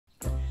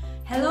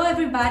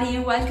everybody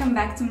and welcome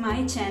back to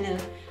my channel.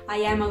 I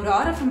am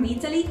Aurora from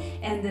Italy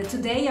and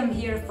today I'm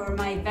here for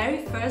my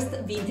very first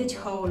vintage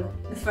haul.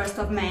 The first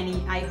of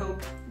many, I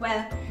hope.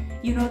 Well,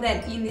 you know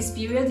that in this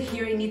period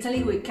here in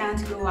Italy we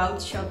can't go out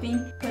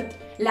shopping, but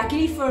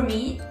luckily for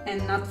me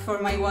and not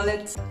for my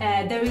wallet,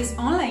 there is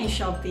online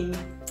shopping.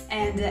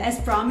 And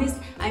as promised,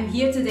 I'm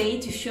here today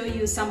to show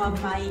you some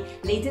of my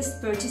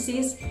latest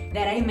purchases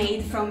that I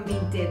made from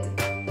Vinted.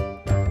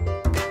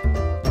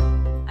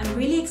 I'm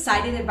really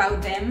excited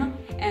about them,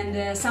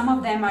 and some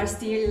of them are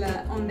still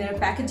on their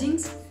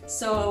packagings,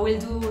 so we'll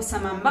do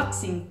some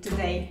unboxing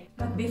today.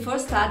 But before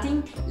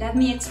starting, let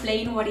me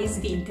explain what is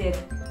Vinted.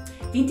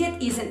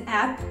 Vinted is an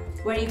app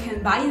where you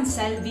can buy and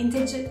sell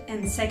vintage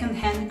and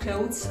second-hand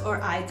clothes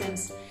or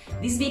items.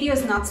 This video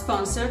is not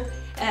sponsored.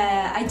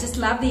 I just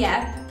love the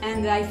app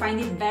and I find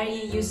it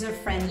very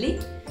user-friendly.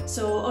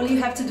 So all you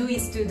have to do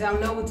is to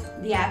download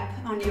the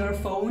app on your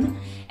phone,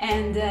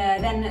 and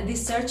then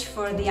this search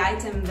for the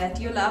item that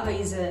you love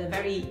is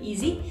very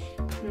easy.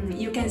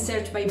 You can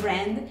search by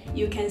brand,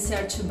 you can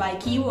search by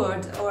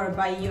keyword or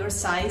by your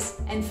size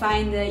and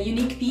find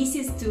unique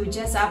pieces to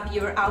jazz up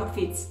your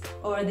outfits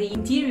or the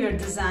interior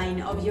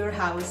design of your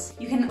house.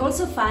 You can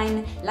also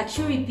find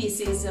luxury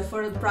pieces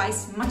for a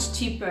price much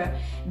cheaper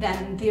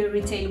than the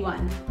retail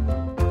one.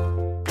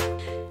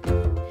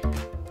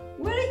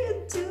 What are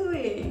you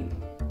doing?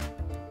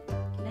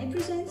 Can I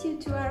present you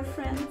to our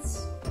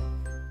friends?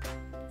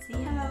 Say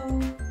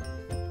hello.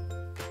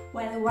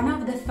 Well, one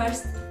of the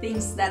first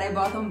things that I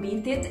bought on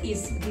Vinted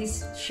is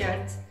this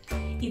shirt.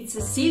 It's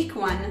a silk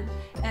one.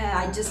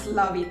 I just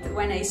love it.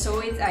 When I saw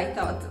it, I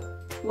thought,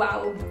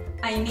 wow,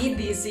 I need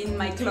this in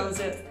my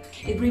closet.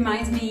 It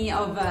reminds me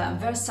of a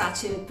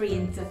Versace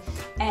print,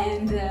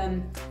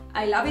 and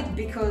I love it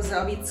because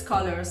of its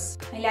colors.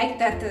 I like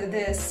that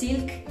the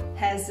silk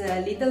has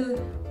little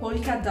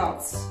polka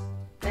dots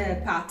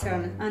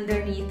pattern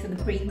underneath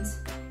the print.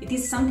 It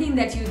is something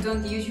that you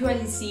don't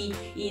usually see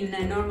in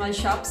normal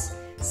shops,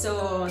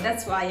 so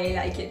that's why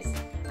I like it.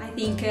 I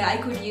think I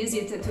could use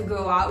it to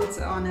go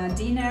out on a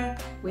dinner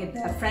with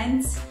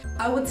friends.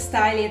 I would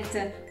style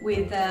it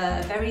with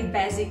a very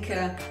basic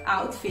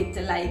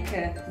outfit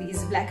like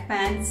these black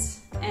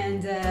pants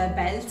and a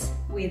belt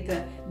with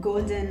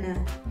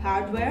golden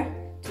hardware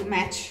to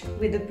match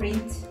with the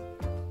print.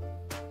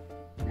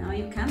 Now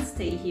you can't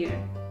stay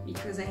here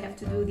because I have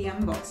to do the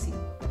unboxing.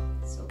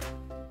 So,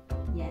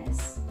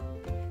 yes.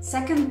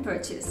 Second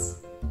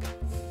purchase.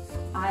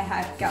 I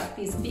have got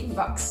this big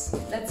box.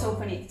 Let's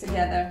open it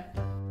together.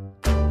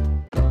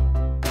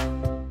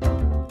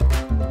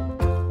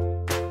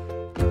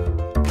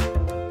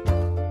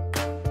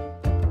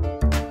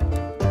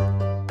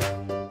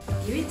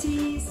 Here it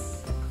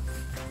is.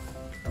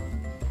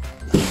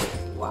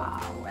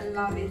 Wow, I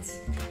love it.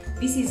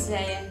 This is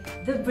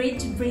the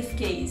Bridge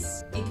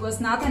briefcase. It was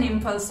not an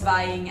impulse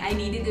buying. I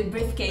needed a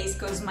briefcase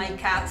because my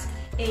cat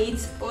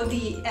ate all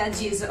the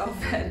edges of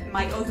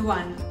my old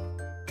one.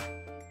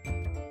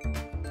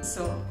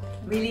 So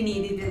really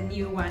needed a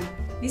new one.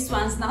 This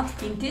one's not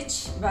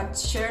vintage, but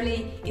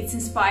surely it's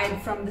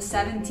inspired from the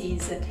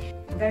 70s.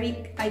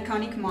 Very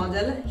iconic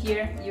model.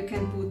 Here you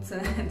can put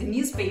the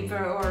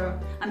newspaper or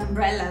an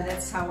umbrella.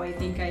 That's how I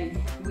think I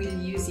will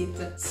use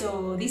it.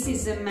 So this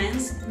is a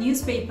men's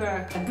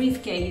newspaper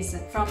briefcase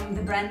from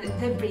the brand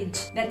The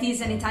Bridge. That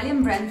is an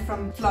Italian brand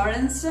from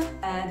Florence.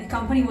 The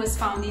company was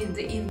founded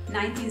in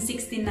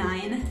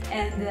 1969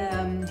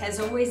 and has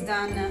always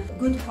done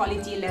good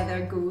quality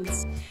leather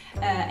goods.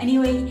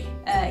 Anyway,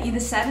 in the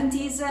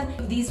 70s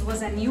this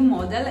was a new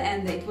model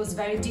and it was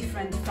very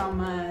different from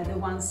the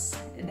ones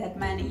that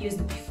men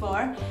used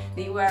before.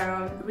 They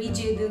were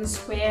rigid and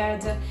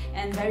squared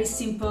and very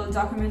simple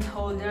document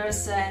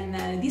holders,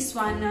 and this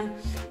one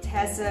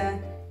has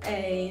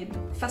a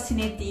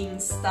fascinating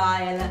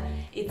style.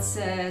 It's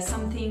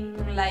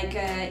something like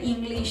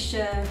English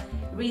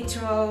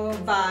retro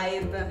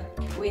vibe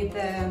with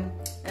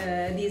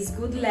this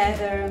good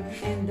leather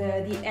and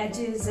the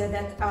edges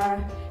that are,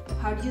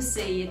 how do you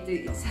say it?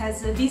 It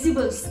has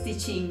visible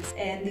stitching,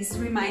 and this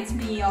reminds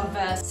me of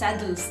a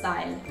saddle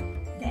style.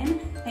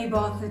 Then I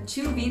bought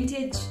two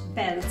vintage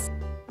belts.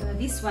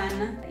 This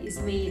one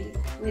is made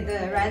with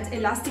a red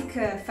elastic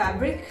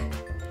fabric.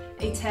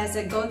 It has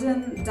a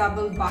golden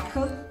double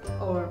buckle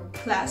or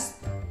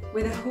clasp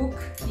with a hook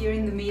here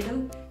in the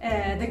middle.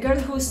 The girl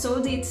who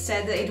sold it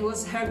said it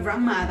was her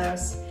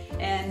grandmother's,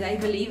 and I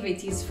believe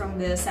it is from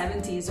the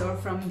 70s or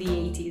from the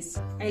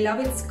 80s. I love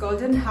its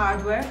golden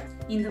hardware.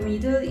 In the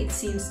middle it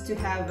seems to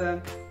have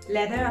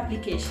leather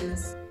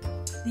applications.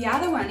 The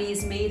other one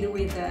is made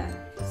with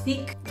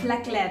thick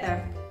black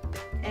leather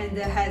and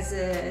has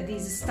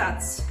these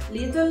studs,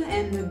 little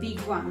and big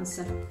ones,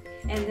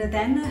 and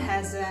then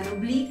has an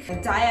oblique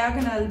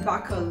diagonal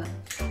buckle.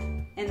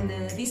 And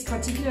this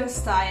particular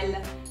style,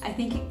 I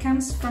think it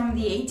comes from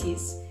the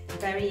 80s,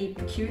 very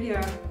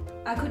peculiar.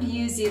 I could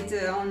use it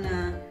on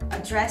a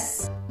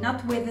dress,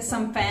 not with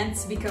some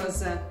pants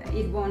because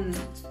it won't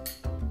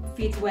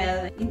fit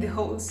well in the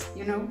holes,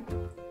 you know.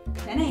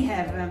 Then I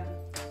have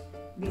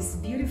this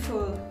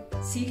beautiful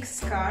silk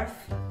scarf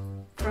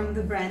from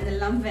the brand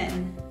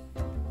Lanvin.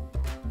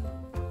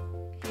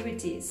 Here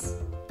it is.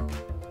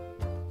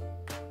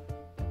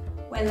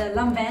 Well,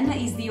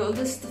 Lanvin is the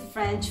oldest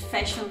French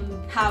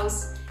fashion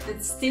house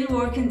that's still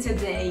working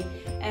today.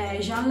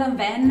 Jean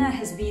Lanvin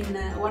has been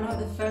one of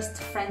the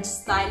first French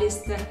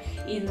stylists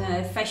in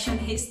fashion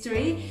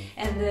history,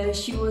 and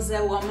she was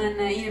a woman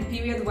in a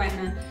period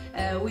when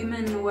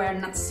women were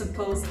not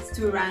supposed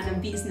to run a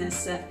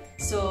business.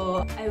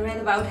 So I read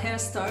about her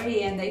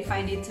story and I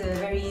find it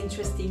very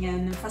interesting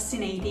and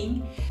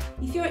fascinating.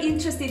 If you're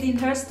interested in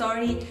her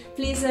story,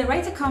 please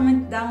write a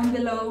comment down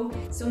below,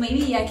 so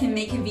maybe I can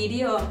make a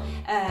video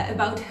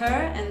about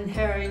her and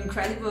her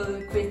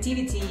incredible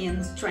creativity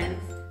and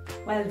strength.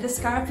 Well, the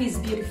scarf is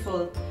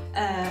beautiful.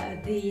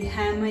 The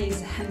hem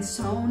is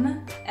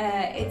hand-sewn.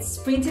 It's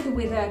printed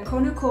with a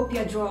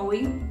cornucopia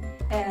drawing.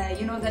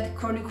 You know that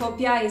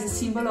cornucopia is a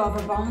symbol of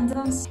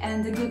abundance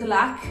and good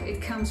luck.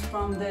 It comes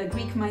from the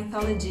Greek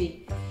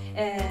mythology.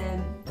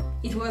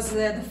 It was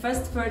the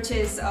first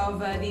purchase of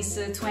this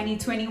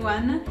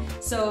 2021,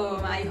 so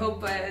I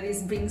hope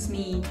this brings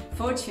me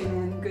fortune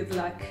and good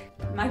luck.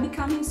 Am I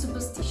becoming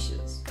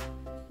superstitious?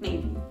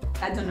 Maybe,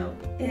 I don't know.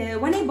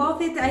 When I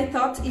bought it, I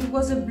thought it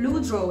was a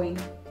blue drawing,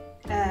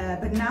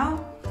 but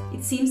now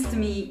it seems to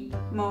me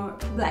more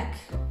black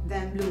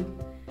than blue.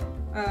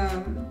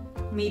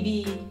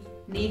 Maybe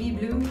navy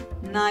blue,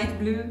 night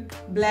blue,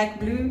 black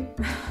blue,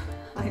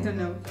 I don't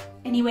know.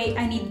 Anyway,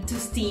 I need to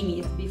steam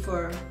it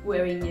before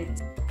wearing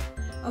it.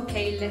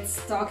 Okay,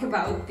 let's talk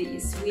about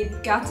these.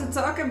 We've got to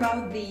talk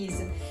about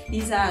these.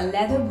 These are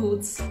leather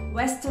boots,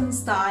 Western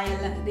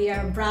style. They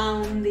are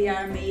brown, they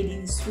are made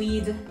in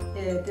Sweden.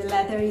 The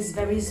leather is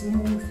very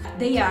smooth.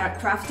 They are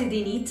crafted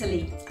in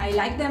Italy. I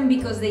like them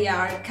because they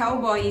are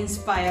cowboy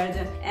inspired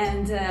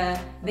and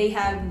they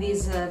have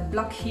these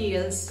block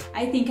heels.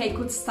 I think I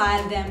could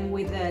style them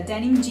with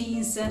denim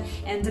jeans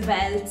and a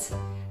belt.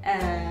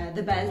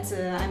 The belt,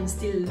 I'm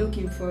still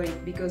looking for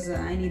it because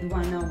I need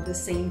one of the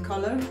same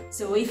color.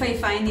 So if I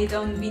find it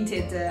on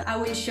Vinted, I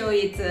will show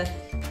it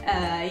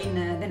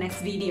in the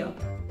next video.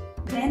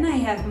 Then I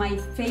have my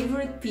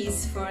favorite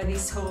piece for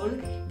this haul,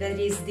 that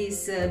is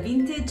this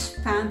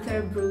vintage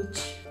panther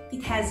brooch.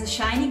 It has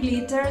shiny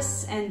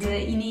glitters and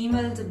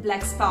enameled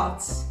black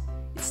spots.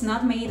 It's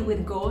not made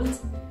with gold,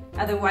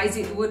 otherwise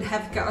it would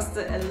have cost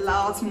a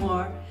lot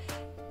more.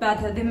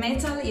 But the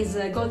metal is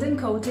golden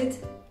coated.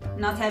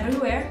 Not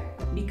everywhere,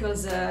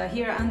 because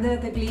here under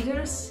the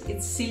glitters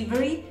it's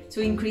silvery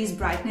to increase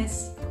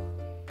brightness.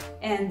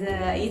 And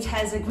it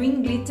has a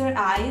green glitter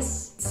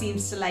eyes, it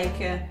seems like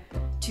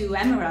two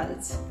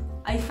emeralds.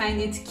 I find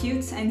it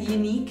cute and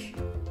unique.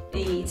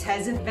 It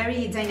has a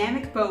very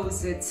dynamic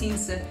pose, it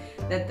seems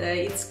that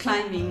it's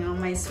climbing on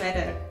my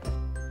sweater.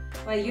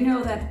 Well, you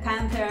know that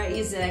panther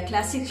is a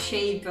classic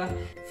shape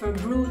for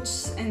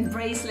brooches and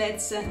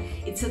bracelets.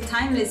 It's a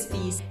timeless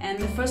piece, and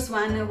the first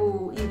one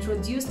who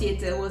introduced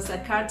it was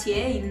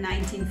Cartier in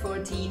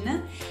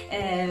 1914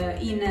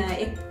 in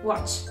a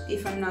watch,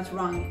 if I'm not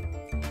wrong.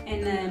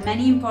 And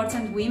many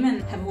important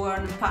women have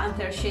worn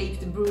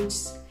panther-shaped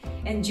brooches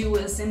and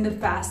jewels in the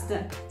past,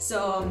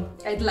 so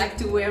I'd like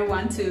to wear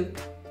one too.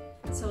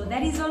 So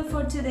that is all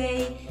for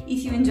today.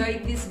 If you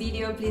enjoyed this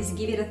video, please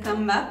give it a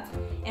thumb up,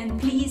 and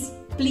please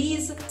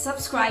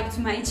subscribe to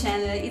my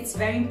channel. It's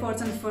very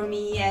important for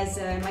me, as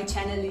my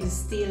channel is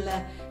still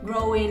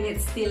growing,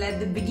 it's still at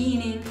the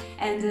beginning,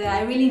 and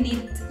I really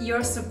need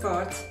your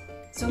support.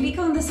 So click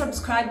on the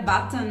subscribe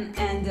button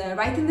and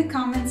write in the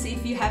comments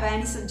if you have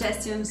any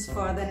suggestions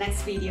for the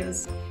next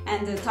videos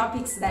and the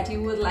topics that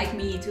you would like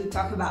me to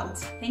talk about.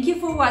 Thank you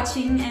for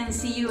watching, and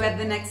see you at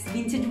the next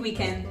vintage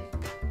weekend.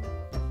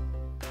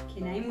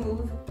 Can I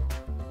move?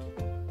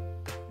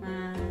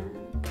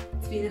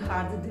 It's been a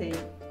hard day,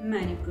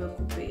 many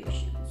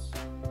preoccupations.